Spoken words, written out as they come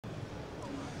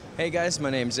Hey guys, my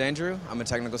name's Andrew. I'm a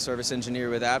technical service engineer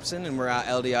with Absen, and we're at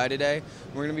LDI today.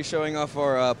 We're going to be showing off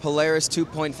our Polaris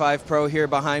 2.5 Pro here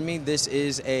behind me. This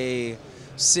is a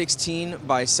 16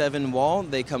 by 7 wall.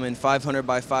 They come in 500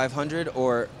 by 500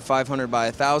 or 500 by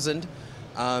 1000.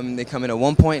 They come in a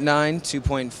 1.9,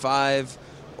 2.5,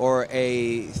 or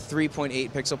a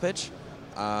 3.8 pixel pitch.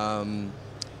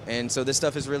 And so this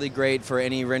stuff is really great for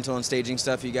any rental and staging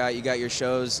stuff you got. You got your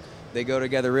shows. They go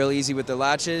together real easy with the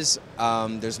latches.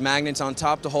 There's magnets on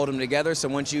top to hold them together, so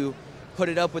once you put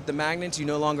it up with the magnets, you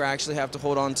no longer actually have to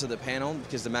hold on to the panel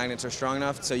because the magnets are strong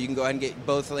enough, so you can go ahead and get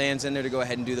both hands in there to go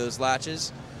ahead and do those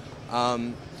latches.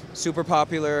 Super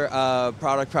popular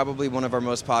product, probably one of our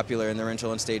most popular in the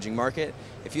rental and staging market.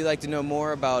 If you'd like to know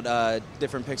more about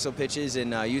different pixel pitches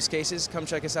and use cases, come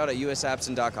check us out at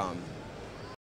usabsen.com.